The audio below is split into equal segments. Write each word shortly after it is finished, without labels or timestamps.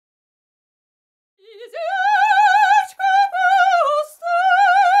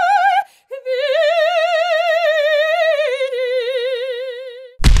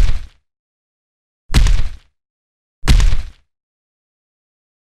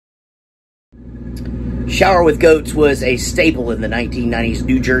Shower with Goats was a staple in the 1990s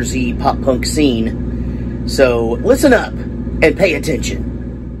New Jersey pop-punk scene, so listen up and pay attention.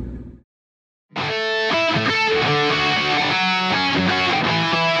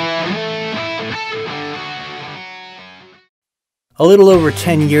 A little over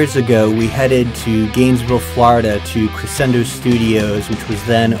 10 years ago, we headed to Gainesville, Florida to Crescendo Studios, which was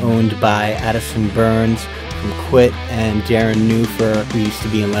then owned by Addison Burns from Quit and Darren Newfer, who used to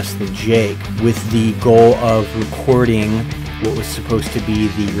be in Less Than Jake, with the goal of recording what was supposed to be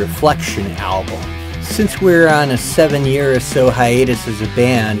the Reflection album. Since we're on a 7-year or so hiatus as a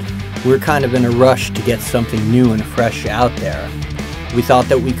band, we're kind of in a rush to get something new and fresh out there. We thought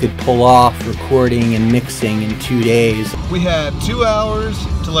that we could pull off recording and mixing in 2 days. We had 2 hours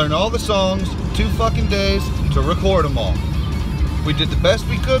to learn all the songs, 2 fucking days to record them all. We did the best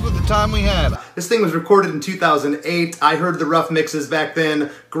we could with the time we had. This thing was recorded in 2008. I heard the rough mixes back then.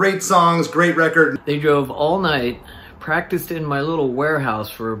 Great songs, great record. They drove all night, practiced in my little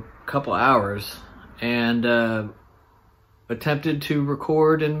warehouse for a couple hours, and attempted to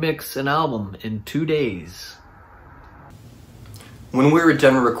record and mix an album in 2 days. When we were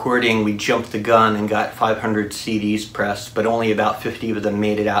done recording, we jumped the gun and got 500 CDs pressed, but only about 50 of them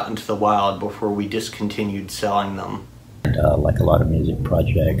made it out into the wild before we discontinued selling them. Like a lot of music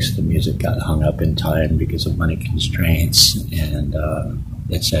projects, the music got hung up in time because of money constraints and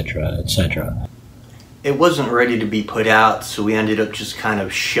etc., etc. It wasn't ready to be put out, so we ended up just kind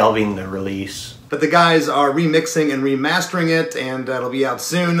of shelving the release. But the guys are remixing and remastering it, and it'll be out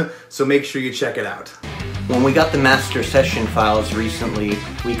soon, so make sure you check it out. When we got the master session files recently,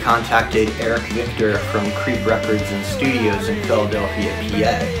 we contacted Eric Victor from Creep Records and Studios in Philadelphia,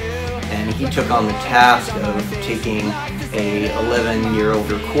 PA. And he took on the task of taking a 11-year-old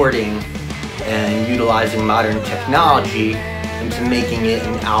recording and utilizing modern technology into making it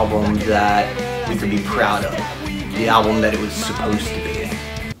an album that we could be proud of. The album that it was supposed to be.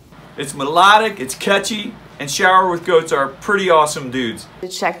 It's melodic, it's catchy, and Shower with Goats are pretty awesome dudes.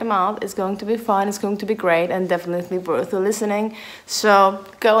 Check them out. It's going to be fun, it's going to be great, and definitely worth listening. So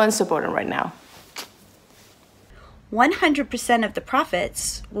go and support them right now. 100% of the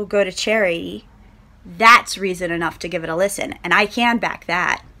profits will go to charity. That's reason enough to give it a listen, and I can back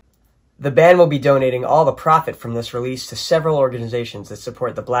that. The band will be donating all the profit from this release to several organizations that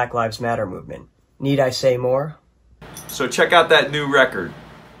support the Black Lives Matter movement. Need I say more? So check out that new record.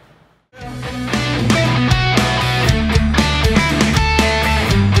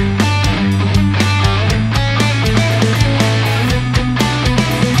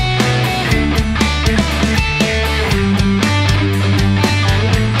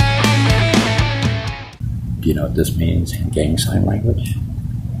 Do you know what this means in gang sign language?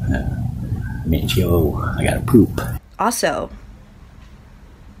 It means, yo, I gotta poop. Also,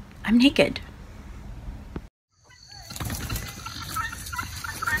 I'm naked.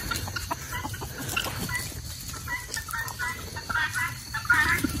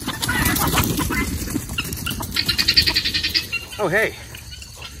 Oh, hey.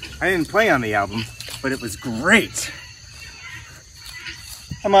 I didn't play on the album, but it was great.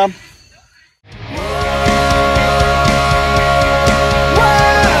 Hi, Mom.